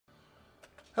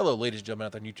Hello, ladies and gentlemen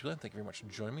out there in YouTube land. Thank you very much for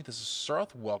joining me. This is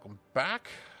TheCiroth. Welcome back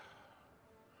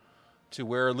to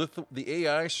where the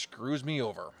AI screws me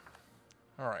over.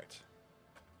 All right.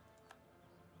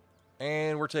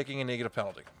 And we're taking a negative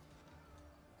penalty.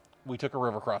 We took a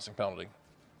river crossing penalty.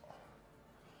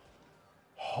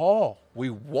 Oh, we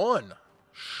won.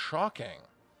 Shocking.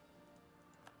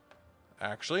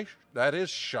 Actually, that is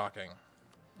shocking.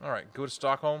 All right, go to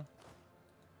Stockholm.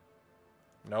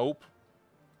 Nope.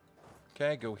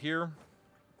 Okay, go here.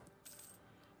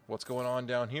 What's going on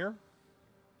down here?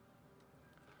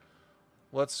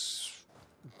 Let's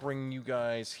bring you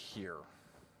guys here.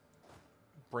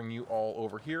 Bring you all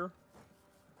over here.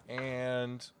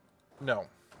 And no.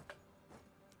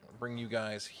 Bring you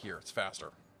guys here. It's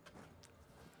faster.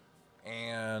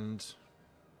 And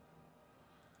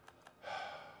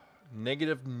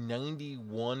negative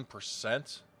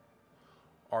 91%?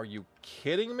 Are you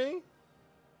kidding me?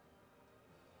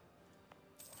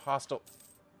 Hostile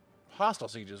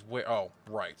sieges. Wait, oh,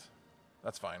 right.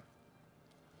 That's fine.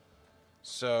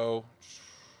 So,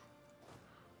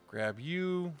 grab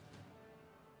you,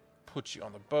 put you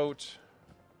on the boat,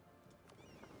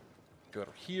 go to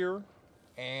here,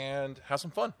 and have some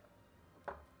fun.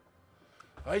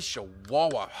 Nice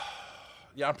Chihuahua.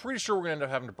 Yeah, I'm pretty sure we're gonna end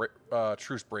up having to break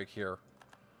truce break here.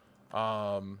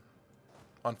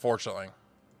 Unfortunately,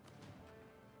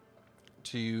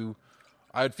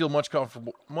 I'd feel much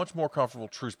more comfortable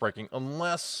truce breaking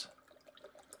unless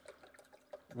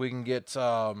we can get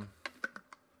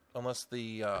unless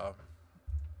they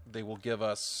will give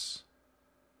us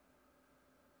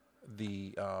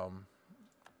the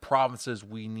provinces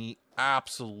we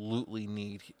absolutely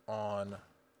need on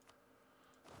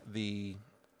the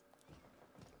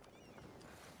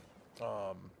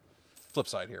flip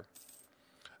side here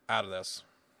out of this.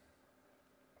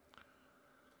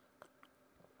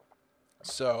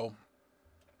 So,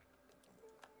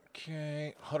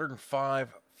 okay,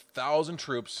 105,000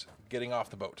 troops getting off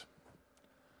the boat.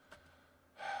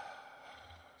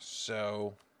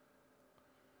 So,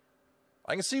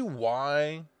 I can see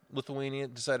why Lithuania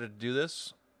decided to do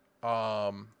this.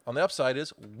 On the upside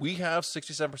is we have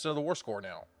 67% of the war score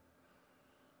now.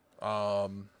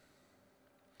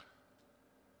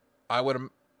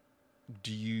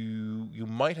 You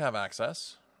might have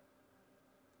access.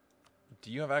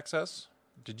 Do you have access?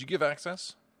 Did you give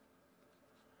access?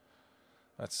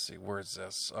 Let's see, where is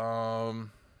this?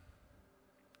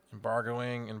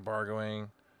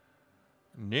 Embargoing.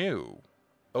 No.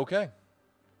 Okay.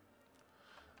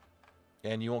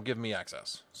 And you won't give me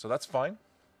access. So that's fine.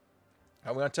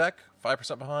 How are we on tech?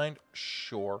 5% behind?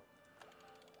 Sure.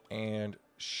 And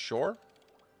sure.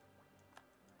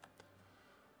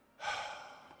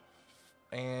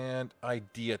 And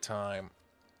idea time.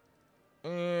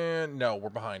 And no, we're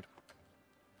behind.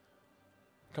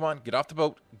 Come on, get off the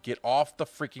boat. Get off the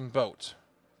freaking boat.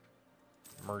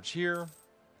 Merge here.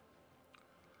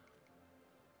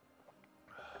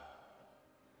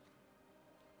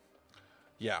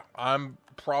 Yeah, I'm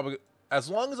probably... As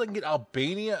long as I can get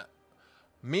Albania,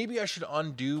 maybe I should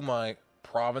undo my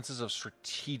provinces of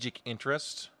strategic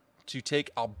interest to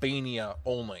take Albania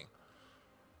only.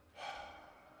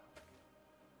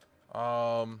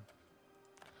 You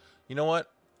know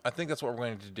what? I think that's what we're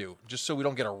going to do. Just so we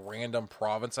don't get a random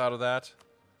province out of that.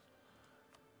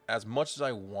 As much as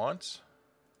I want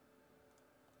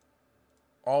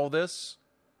all this,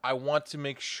 I want to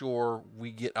make sure we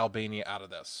get Albania out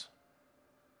of this.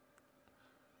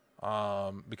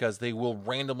 Because they will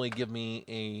randomly give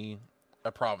me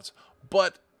a province.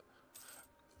 But,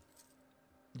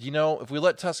 you know, if we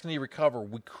let Tuscany recover,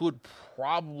 we could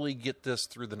probably get this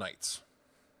through the Knights.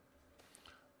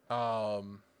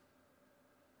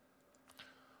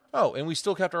 Oh, and we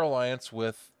still kept our alliance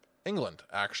with England,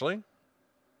 actually.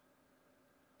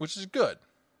 Which is good.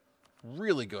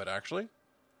 Really good, actually.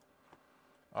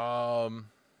 So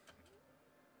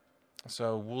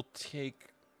we'll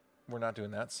take... We're not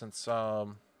doing that since...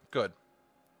 Good.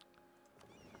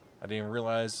 I didn't even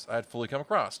realize I had fully come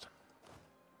across.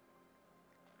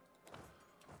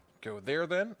 Go there,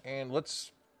 then. And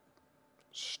let's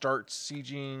start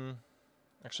sieging...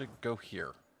 Actually, go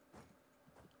here.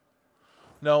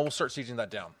 No, we'll start sieging that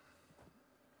down.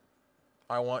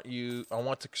 I want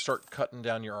to start cutting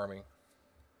down your army.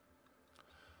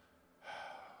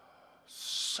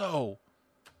 So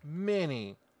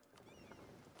many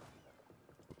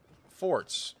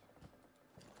forts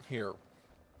here.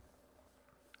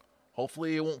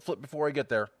 Hopefully it won't flip before I get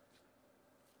there.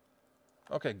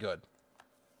 Okay, good.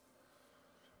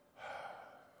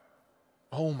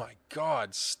 Oh my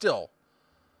God, still.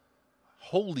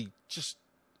 Holy, just...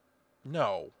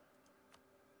 No.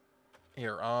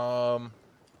 Here, I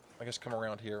guess come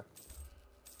around here.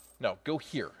 No, go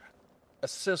here.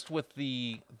 Assist with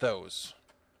those.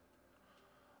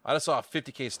 I just saw a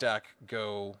 50k stack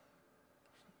go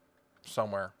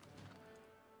somewhere.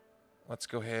 Let's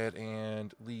go ahead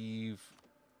and leave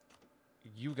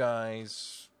you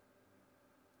guys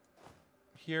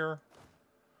here.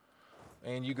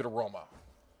 And you go to Roma.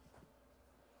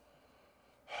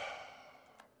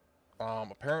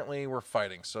 Apparently we're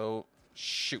fighting, so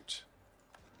shoot.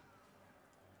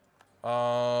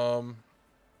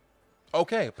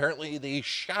 Okay, apparently they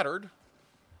shattered.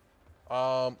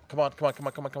 Come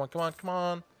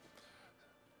on.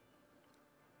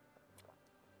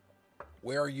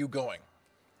 Where are you going?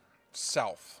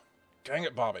 South. Dang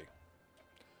it, Bobby.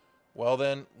 Well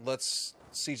then, let's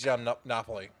siege down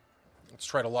Napoli. Let's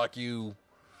try to lock you.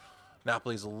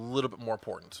 Napoli's a little bit more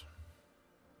important.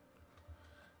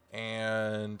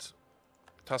 And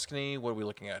Tuscany, what are we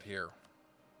looking at here?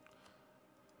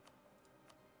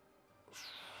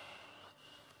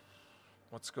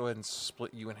 Let's go ahead and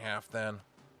split you in half then.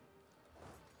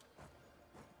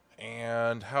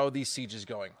 And how are these sieges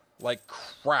going? Like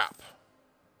crap.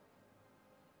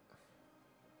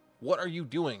 What are you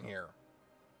doing here?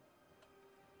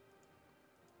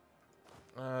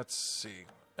 Let's see.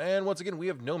 And once again, we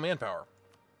have no manpower.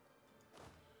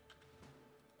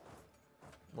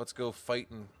 Let's go fight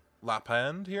in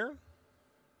Lapland here.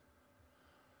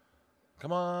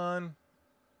 Come on.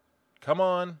 Come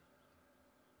on.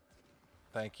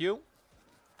 Thank you.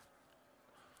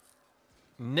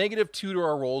 -2 to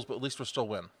our rolls, but at least we'll still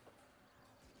win.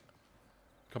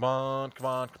 Come on.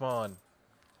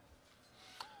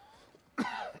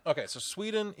 Okay, so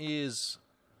Sweden is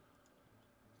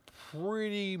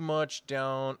pretty much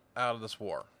down out of this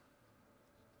war.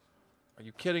 Are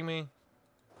you kidding me?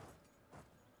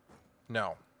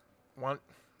 No.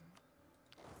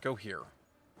 Go here.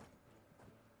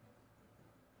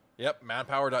 Yep,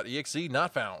 manpower.exe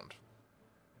not found.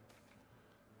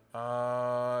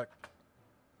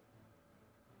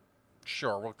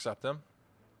 Sure, we'll accept them.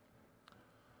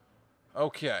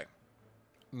 Okay.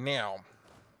 Now,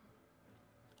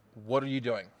 what are you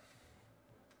doing?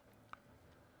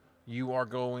 You are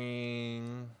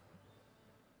going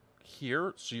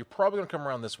here, so you're probably going to come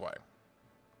around this way.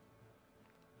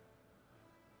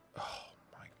 Oh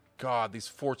my god, these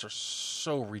forts are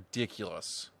so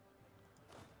ridiculous.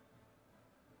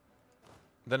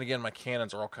 Then again, my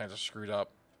cannons are all kinds of screwed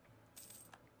up.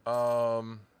 I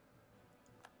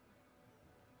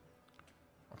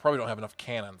probably don't have enough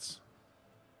cannons.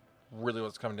 Really what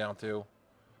it's coming down to.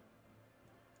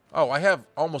 Oh, I have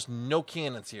almost no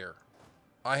cannons here.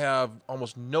 I have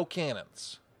almost no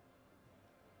cannons.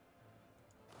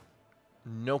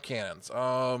 No cannons.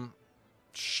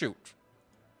 Shoot.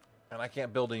 And I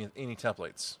can't build any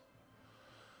templates.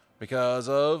 Because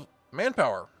of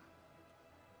manpower.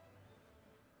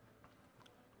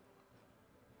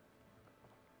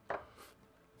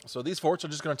 So these forts are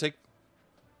just going to take...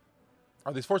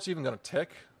 Are these forts even going to tick?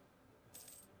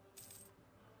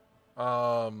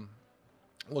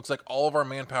 Looks like all of our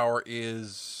manpower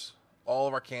is... All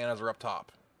of our cannons are up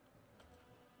top.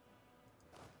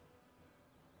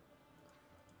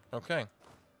 Okay.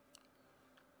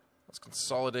 Let's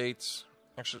consolidate.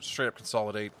 Actually, straight up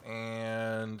consolidate.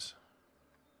 And...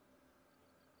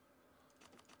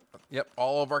 Yep,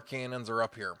 all of our cannons are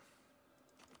up here.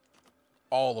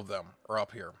 All of them are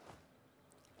up here.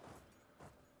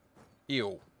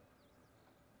 Ew.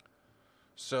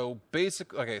 So,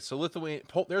 basic... Okay, so Lithuania...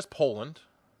 There's Poland.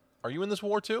 Are you in this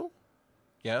war, too?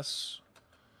 Yes.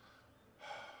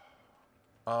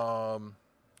 I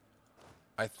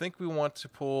think we want to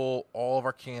pull all of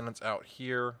our cannons out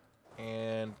here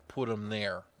and put them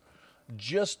there.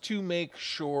 Just to make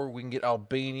sure we can get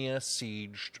Albania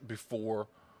sieged before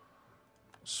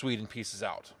Sweden pieces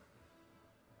out.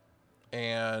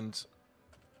 And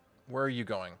where are you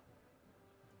going?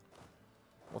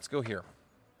 Let's go here.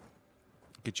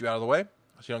 Get you out of the way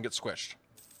so you don't get squished.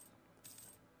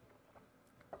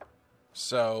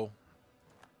 So,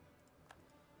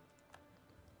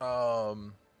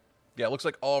 yeah, it looks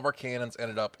like all of our cannons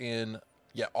ended up in...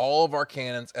 Yeah, all of our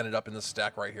cannons ended up in this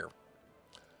stack right here.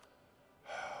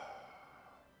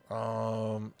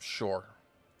 Sure.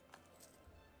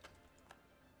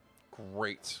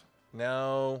 Great.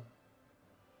 Now...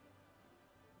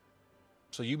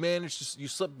 So you managed to... You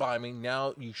slipped by me.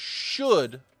 Now you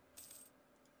should...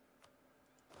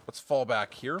 Let's fall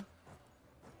back here.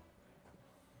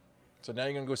 So now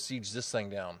you're going to go siege this thing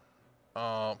down.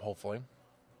 Hopefully.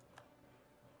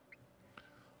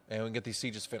 And we can get these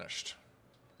sieges finished.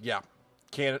 Yeah.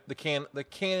 The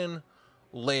cannon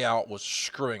layout was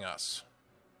screwing us.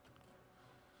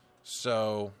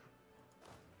 So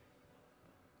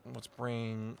let's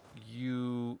bring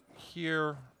you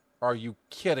here. Are you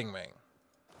kidding me?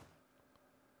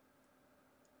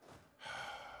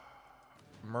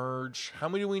 Merge. How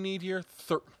many do we need here?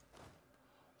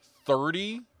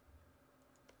 30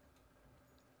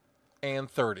 and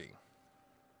 30.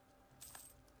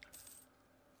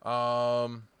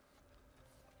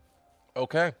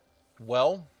 Okay.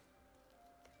 Well,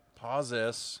 pause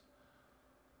this.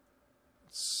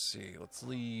 Let's see. Let's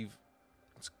leave.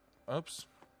 Oops.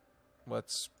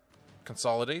 Let's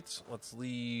consolidate. Let's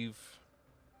leave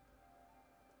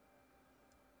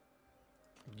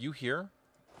you here.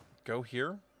 Go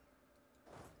here.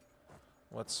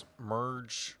 Let's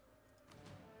merge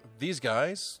these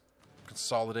guys.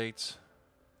 Consolidate.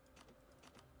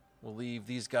 We'll leave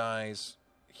these guys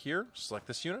here. Select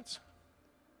this unit.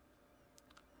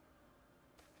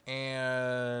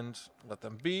 And let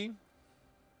them be.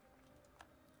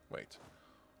 Wait.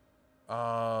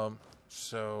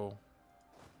 So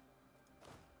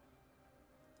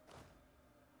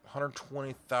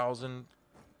 120,000.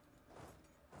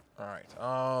 All right.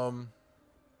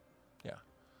 Yeah.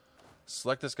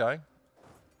 Select this guy.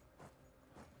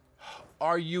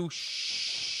 Are you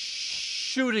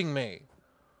shooting me?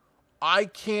 I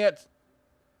can't.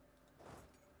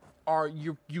 Are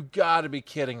you gotta be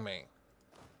kidding me.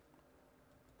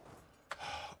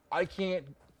 I can't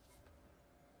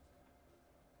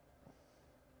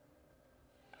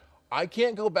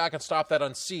go back and stop that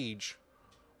on siege.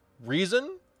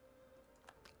 Reason?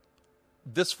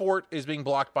 This fort is being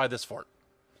blocked by this fort.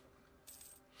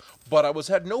 But I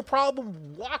had no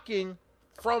problem walking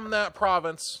from that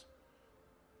province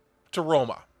to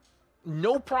Roma.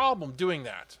 No problem doing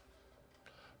that.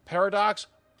 Paradox,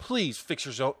 please fix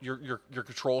your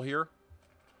control here.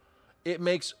 It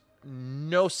makes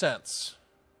no sense.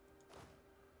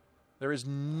 There is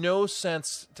no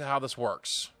sense to how this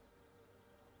works.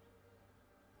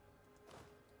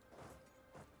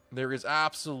 There is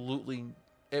absolutely...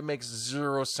 It makes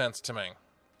zero sense to me.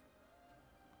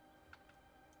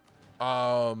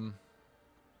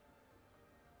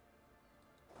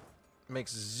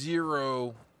 Makes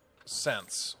zero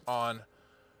sense on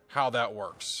how that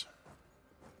works.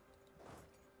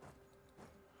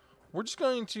 We're just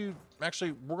going to...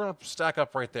 Actually, we're going to stack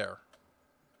up right there.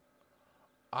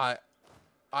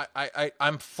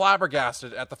 I'm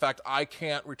flabbergasted at the fact I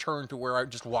can't return to where I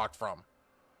just walked from.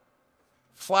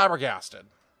 Flabbergasted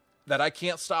that I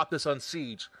can't stop this on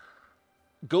siege.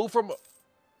 Go from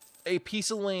a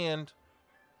piece of land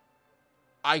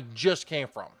I just came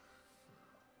from.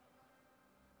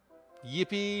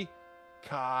 Yippee-ki-yay.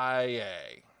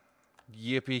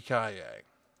 Yippee-ki-yay.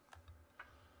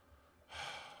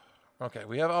 Okay,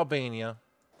 we have Albania.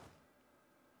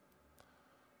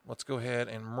 Let's go ahead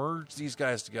and merge these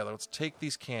guys together. Let's take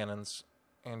these cannons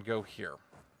and go here.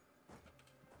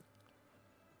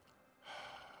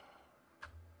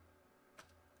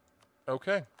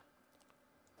 Okay.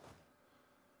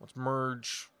 Let's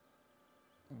merge.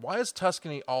 Why is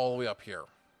Tuscany all the way up here?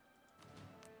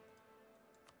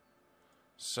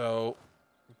 So,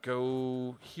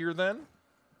 go here then.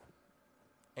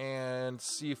 And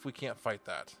see if we can't fight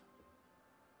that.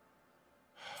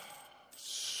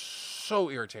 So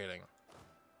irritating.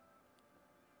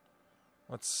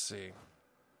 Let's see.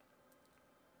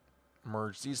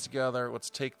 Merge these together. Let's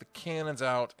take the cannons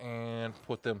out and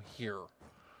put them here.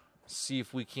 See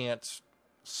if we can't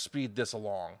speed this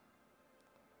along.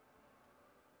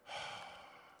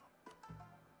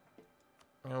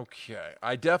 Okay.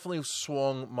 I definitely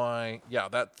swung my... Yeah,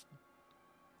 that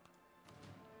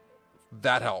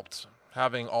helped.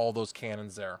 Having all those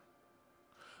cannons there.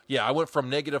 Yeah, I went from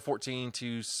 -14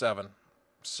 to 7.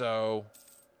 So...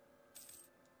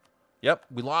 Yep,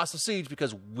 we lost the siege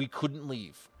because we couldn't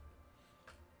leave.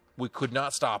 We could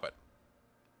not stop it.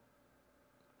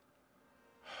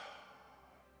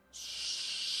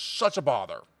 Such a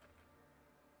bother.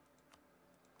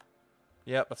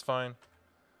 Yep, that's fine.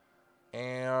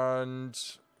 And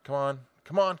come on,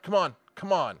 come on, come on,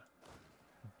 come on.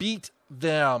 Beat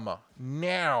them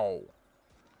now.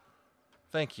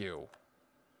 Thank you.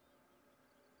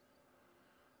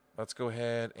 Let's go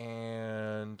ahead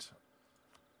and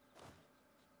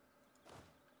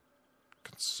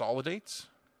consolidate.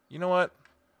 You know what?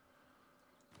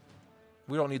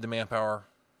 We don't need the manpower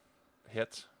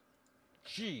hit.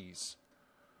 Jeez.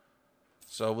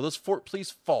 So will this fort please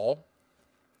fall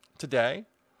today?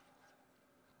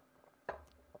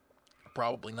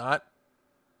 Probably not.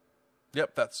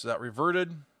 Yep, that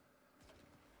reverted.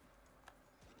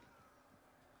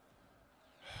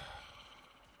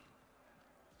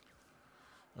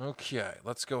 Okay,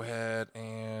 let's go ahead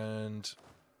and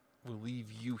we'll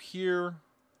leave you here.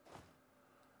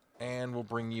 And we'll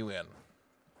bring you in.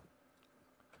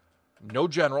 No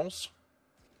generals.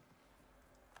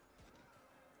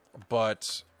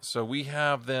 But, so we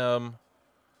have them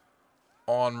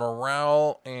on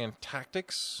morale and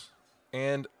tactics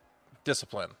and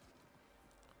discipline.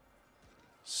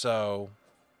 So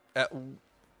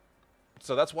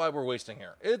that's why we're wasting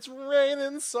here. It's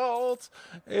raining salt.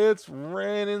 It's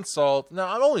raining salt.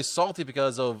 Now, I'm only salty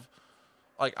because of,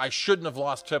 like, I shouldn't have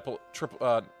lost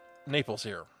Naples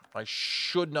here. I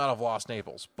should not have lost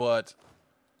Naples, but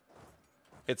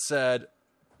it said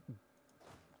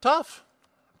tough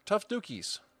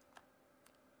dookies.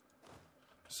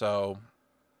 So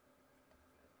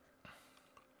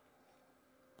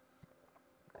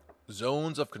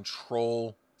zones of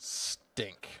control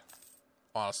stink,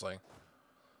 honestly.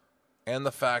 And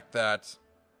the fact that,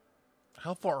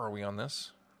 how far are we on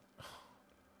this?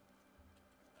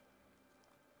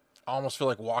 I almost feel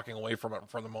like walking away from it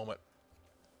for the moment.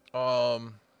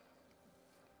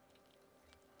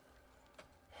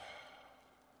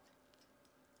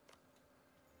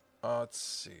 Let's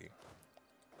see.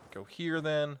 Go here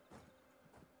then.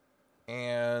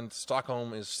 And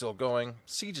Stockholm is still going.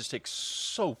 Sieges take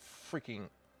so freaking...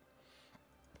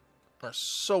 are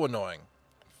so annoying.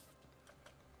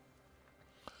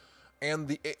 And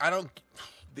the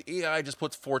AI just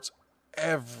puts forts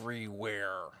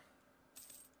everywhere.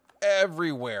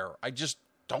 Everywhere. I just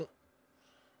don't...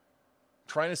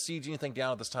 Trying to siege anything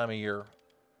down at this time of year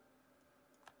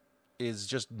is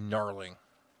just gnarly.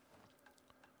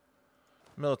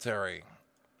 Military.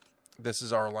 This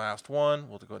is our last one.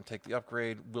 We'll go ahead and take the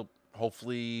upgrade.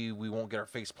 Hopefully we won't get our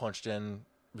face punched in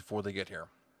before they get here.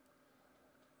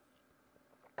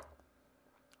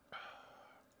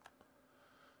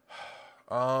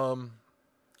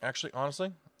 Actually,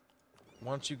 honestly,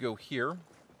 why don't you go here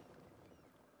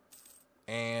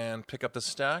and pick up the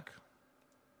stack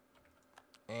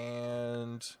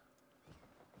and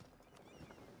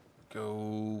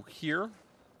go here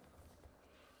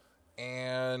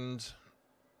and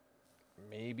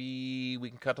maybe we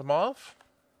can cut them off.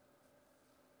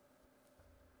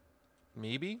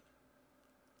 Maybe.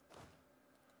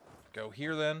 Go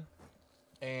here then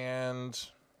and...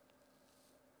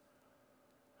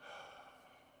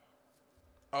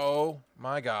 Oh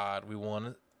my god, we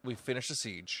won. We finished the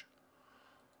siege.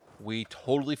 We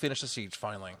totally finished the siege,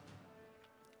 finally.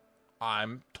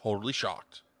 I'm totally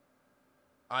shocked.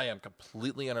 I am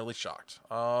completely and utterly shocked.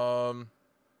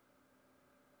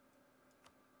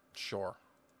 Sure.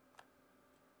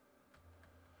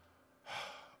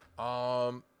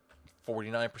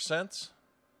 49%.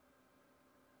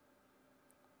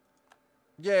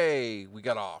 Yay, we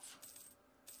got off.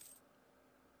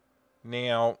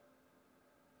 Now...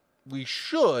 we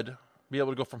should be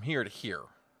able to go from here to here.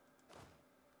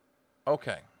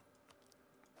 Okay.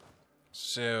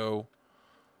 So,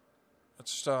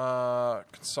 let's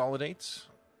consolidate.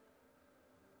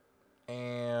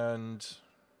 And...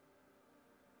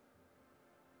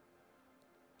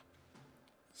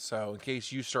 so, in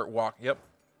case you start walking... Yep.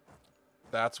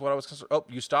 That's what I was concerned... Oh,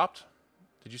 you stopped?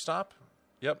 Did you stop?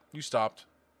 Yep, you stopped.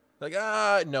 Like,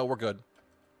 no, we're good.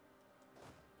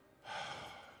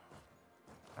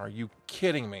 Are you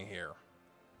kidding me here?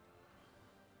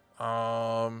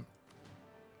 Oh,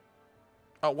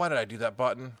 why did I do that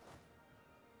button?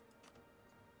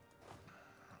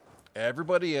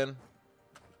 Everybody in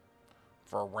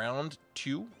for round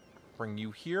 2. Bring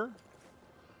you here.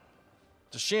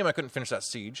 It's a shame I couldn't finish that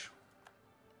siege.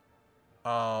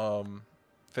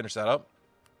 Finish that up.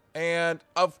 And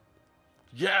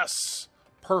yes!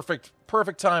 Perfect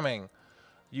timing.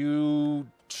 You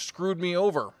screwed me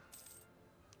over.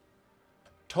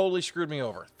 Totally screwed me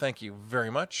over. Thank you very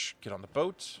much. Get on the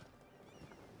boat.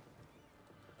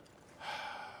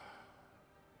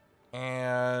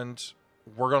 And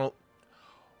we're gonna...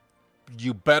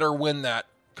 you better win that.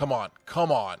 Come on.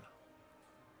 Come on.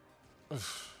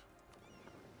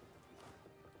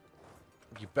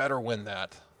 You better win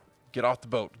that. Get off the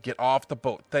boat. Get off the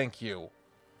boat. Thank you.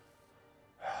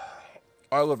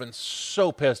 I would have been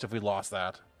so pissed if we lost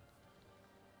that.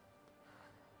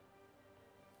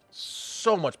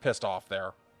 So much pissed off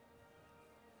there.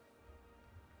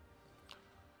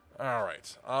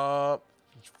 Alright.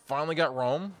 Finally got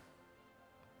Rome.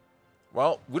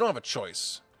 Well, we don't have a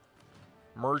choice.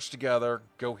 Merge together.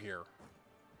 Go here.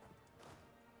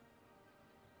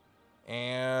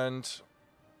 And...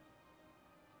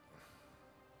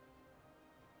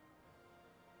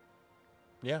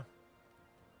 yeah.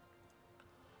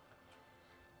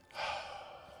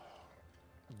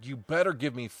 you better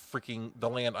give me freaking the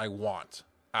land I want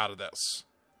out of this.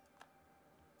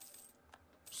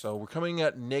 So we're coming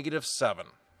at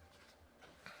 -7.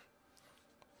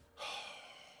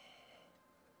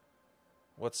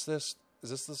 What's this? Is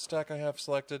this the stack I have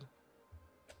selected?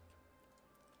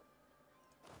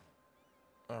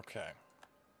 Okay.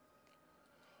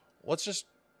 Let's just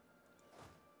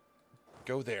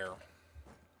go there.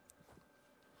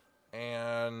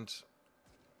 And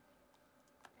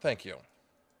thank you.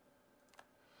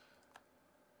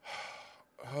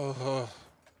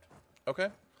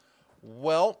 Okay.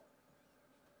 Well,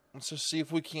 let's just see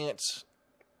if we can't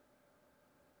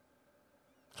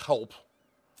help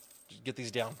get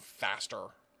these down faster.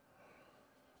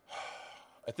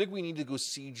 I think we need to go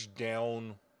siege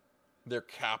down their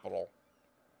capital.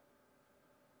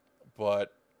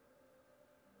 But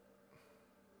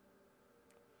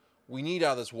we need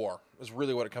out of this war, is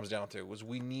really what it comes down to, is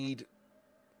we need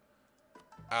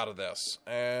out of this.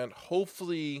 And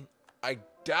hopefully, I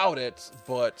doubt it,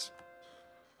 but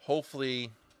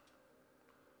hopefully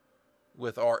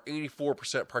with our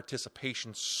 84%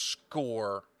 participation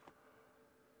score,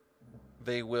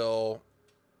 they will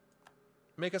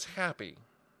make us happy.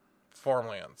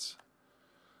 Farmlands.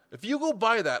 If you go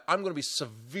by that, I'm going to be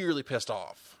severely pissed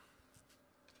off.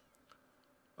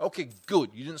 Okay,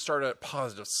 good. You didn't start at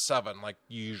 +7 like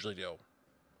you usually do.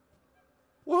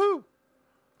 Woohoo!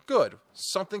 Good.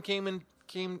 Something came in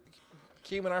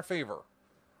our favor.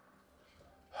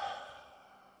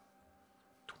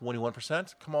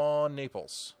 21%? Come on,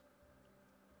 Naples.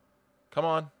 Come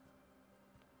on.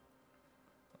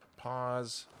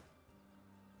 Pause.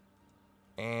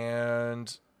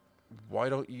 And why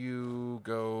don't you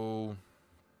go...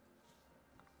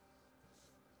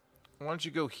 Why don't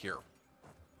you go here?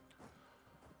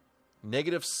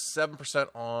 -7%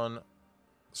 on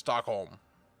Stockholm.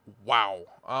 Wow.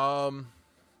 All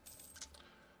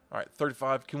right,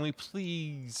 35. Can we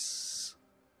please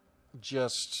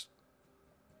just...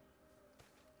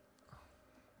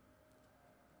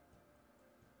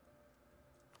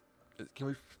 Can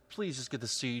we please just get the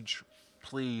siege?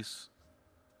 Please.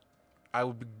 I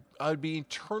would be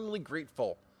eternally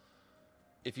grateful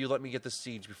if you let me get the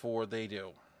siege before they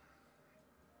do.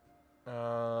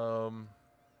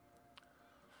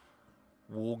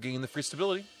 We'll gain the free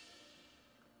stability.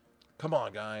 Come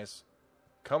on, guys.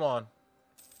 Come on.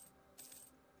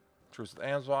 Truce with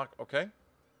Ansbach. Okay.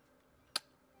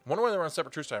 Wonder why they're on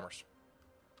separate truce timers.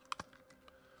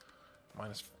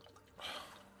 Minus...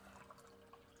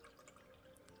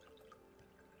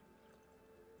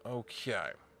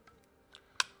 Okay.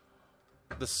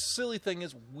 The silly thing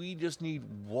is we just need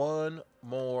one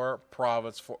more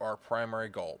province for our primary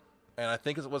goal. And I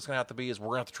think what's going to have to be is we're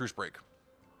going to have to truce break.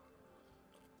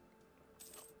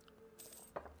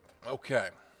 Okay.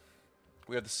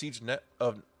 We have the siege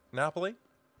of Napoli.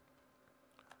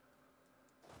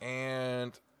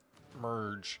 And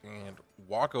merge and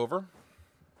walk over.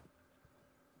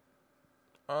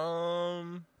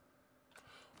 Now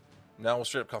we'll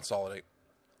straight up consolidate.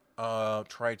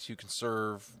 Try to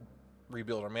conserve,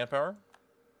 rebuild our manpower.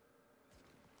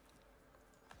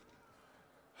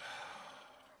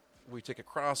 We take a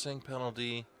crossing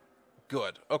penalty.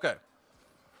 Good. Okay.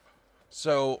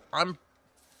 So I'm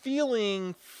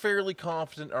feeling fairly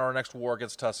confident our next war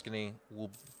against Tuscany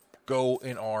will go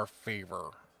in our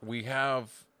favor. We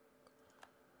have...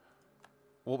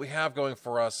 What we have going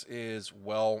for us is,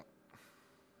 well...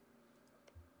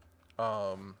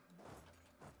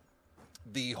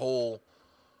 the whole...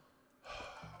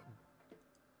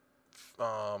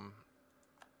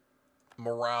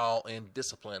 morale and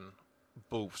discipline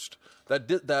boost. That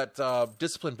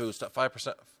discipline boost at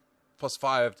 5% plus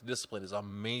 5 to discipline is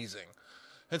amazing.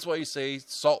 Hence why you say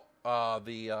salt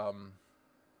the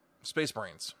Space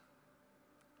Marines.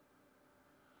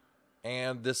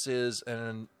 And this is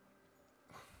an...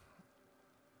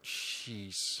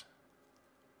 Jeez.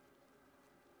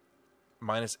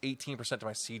 Minus 18% to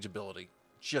my siege ability.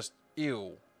 Just,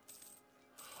 ew.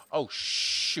 Oh,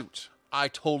 shoot. I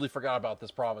totally forgot about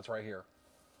this province right here.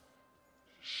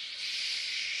 Shoot.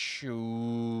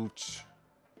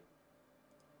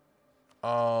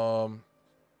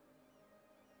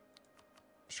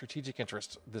 Strategic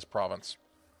interest, this province.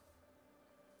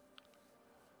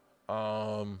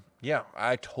 Yeah,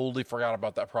 I totally forgot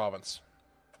about that province.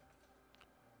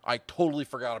 I totally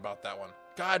forgot about that one.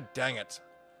 God dang it.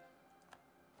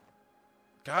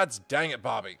 God's dang it,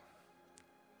 Bobby.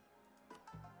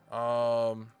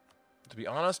 To be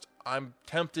honest, I'm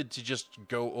tempted to just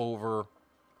go over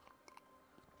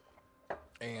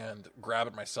and grab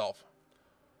it myself.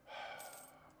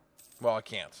 Well, I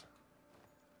can't.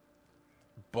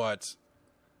 But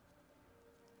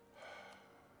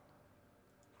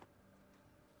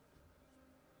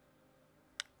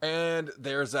And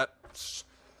there's that.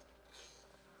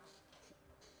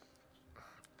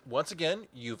 Once again,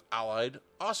 you've allied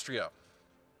Austria.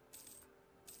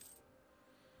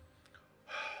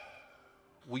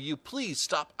 Will you please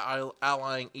stop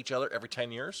allying each other every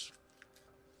 10 years?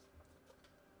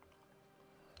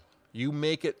 You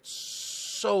make it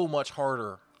so much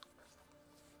harder.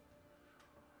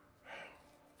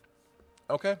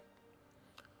 Okay.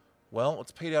 Well,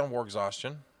 let's pay down war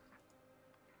exhaustion.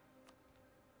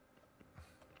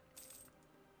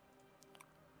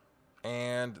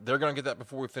 And they're going to get that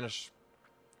before we finish.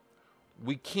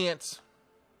 We can't.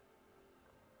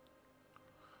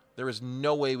 There is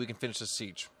no way we can finish this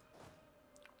siege.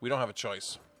 We don't have a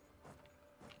choice.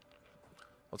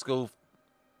 Let's go.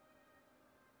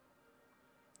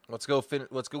 Let's go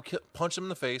punch him in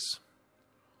the face.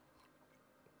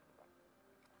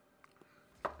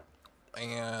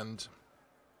 And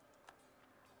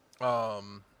or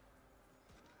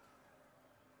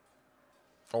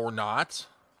not.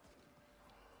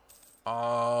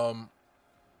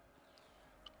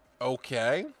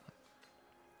 Okay.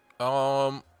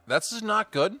 That's just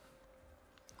not good.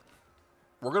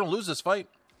 We're gonna lose this fight.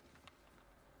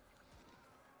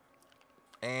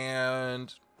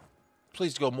 And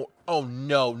please go more. Oh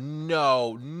no,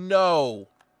 no, no.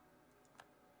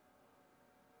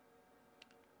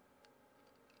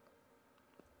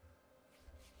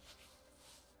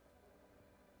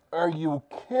 Are you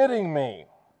kidding me?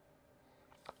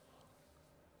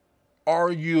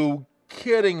 Are you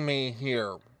kidding me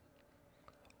here?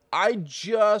 I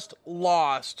just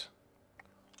lost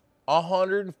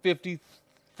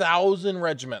 150,000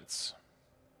 regiments.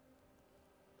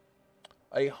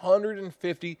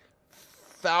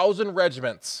 150,000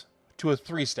 regiments to a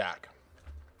 3-stack.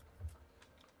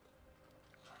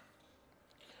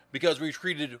 Because we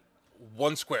retreated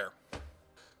one square.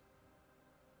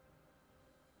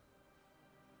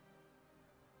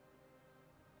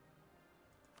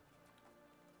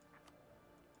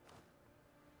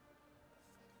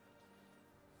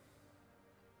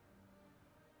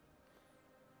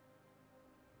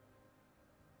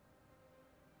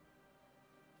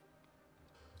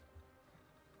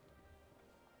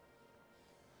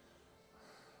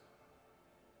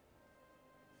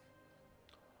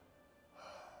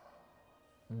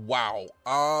 Wow.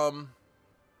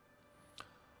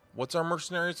 What's our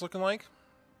mercenaries looking like?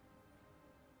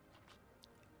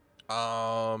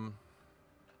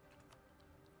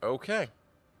 Okay.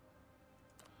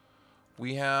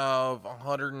 We have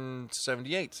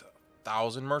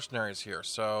 178,000 mercenaries here,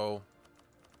 so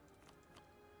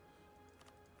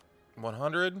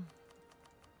 100,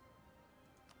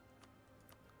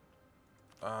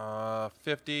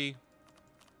 50.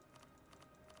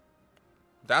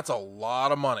 That's a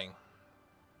lot of money.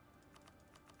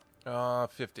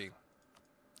 50.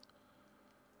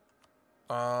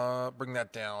 Bring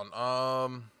that down.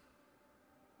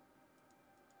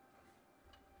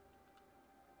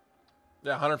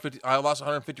 Yeah, 150. I lost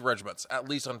 150 regiments. At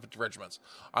least 150 regiments.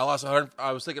 I lost 100.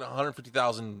 I was thinking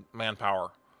 150,000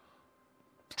 manpower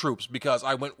troops because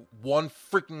I went one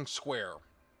freaking square.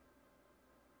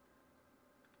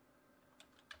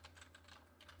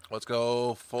 Let's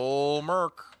go full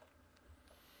merc.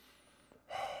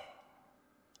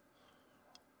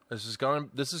 This is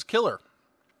killer.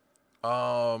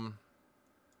 I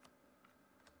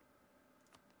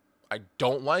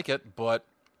don't like it, but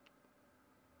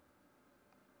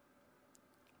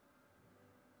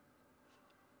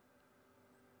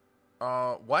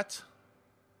what?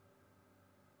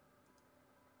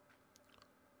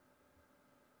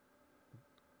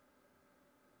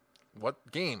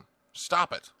 What game?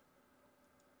 Stop it.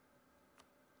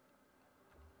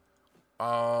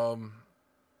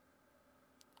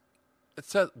 It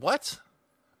says what?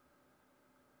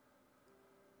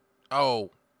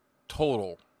 Oh,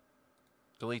 total.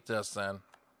 Delete this then.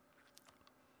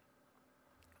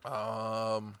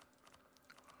 Let's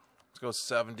go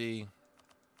 70,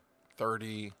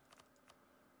 30,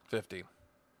 50.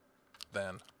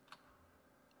 Then.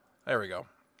 There we go.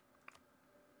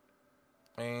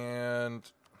 And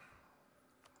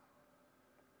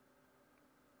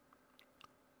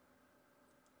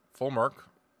full merc.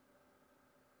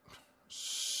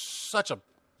 Such a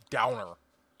downer,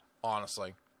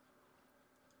 honestly.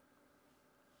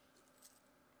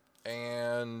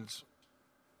 And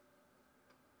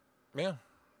yeah,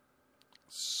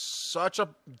 such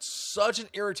an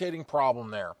irritating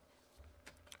problem there.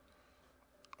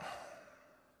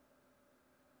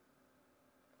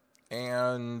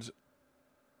 And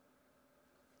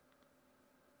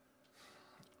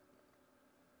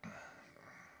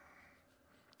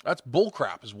that's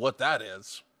bullcrap is what that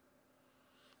is.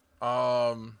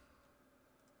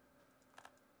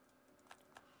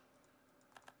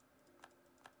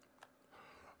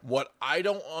 What I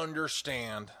don't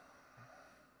understand,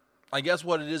 I guess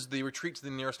what it is, they retreat to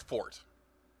the nearest fort,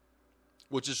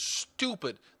 which is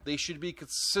stupid. They should be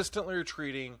consistently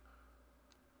retreating.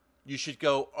 You should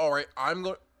go, all right, I'm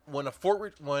going. When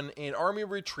when an army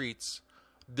retreats,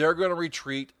 they're going to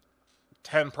retreat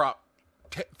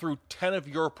through 10 of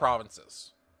your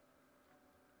provinces.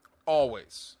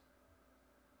 Always.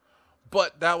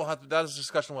 But that is a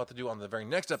discussion we'll have to do on the very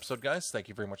next episode, guys. Thank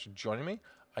you very much for joining me.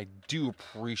 I do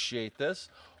appreciate this.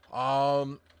 I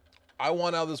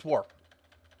want out of this war.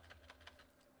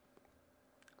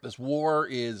 This war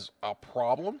is a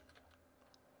problem.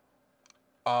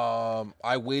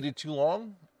 I waited too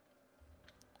long.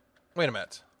 Wait a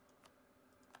minute.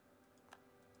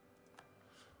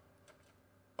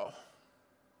 Oh.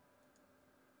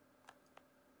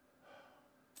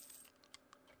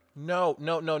 No.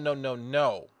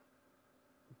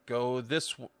 Go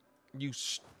this way.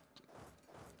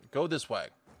 Go this way.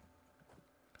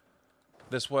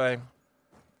 This way.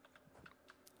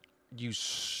 You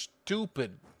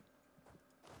stupid.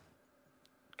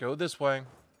 Go this way.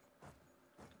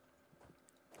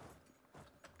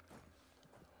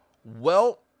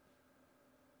 Well,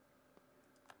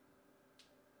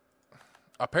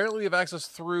 apparently we have access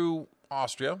through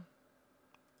Austria.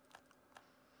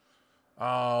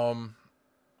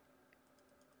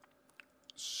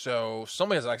 So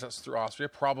somebody has access through Austria,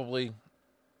 probably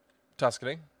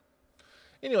Tuscany.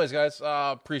 Anyways, guys,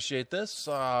 appreciate this.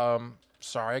 Sorry,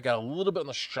 I got a little bit in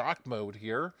the shock mode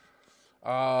here.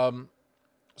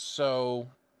 So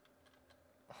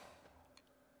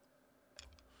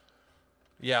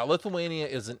yeah, Lithuania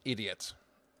is an idiot.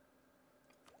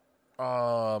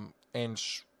 And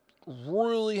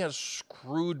really has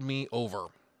screwed me over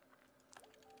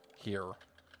here.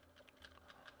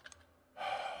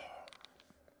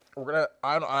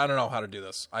 I don't know how to do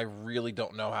this. I really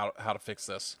don't know how to fix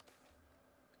this.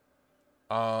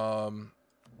 I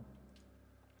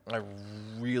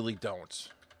really don't.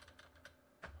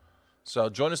 So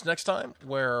join us next time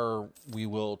where we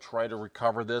will try to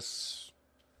recover this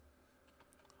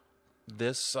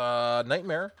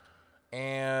nightmare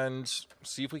and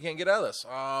see if we can't get out of this.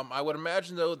 I would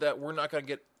imagine, though, that we're not going to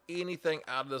get anything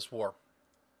out of this war.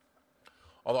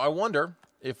 Although I wonder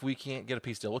if we can't get a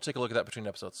peace deal. We'll take a look at that between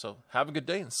episodes. So have a good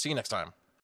day and see you next time.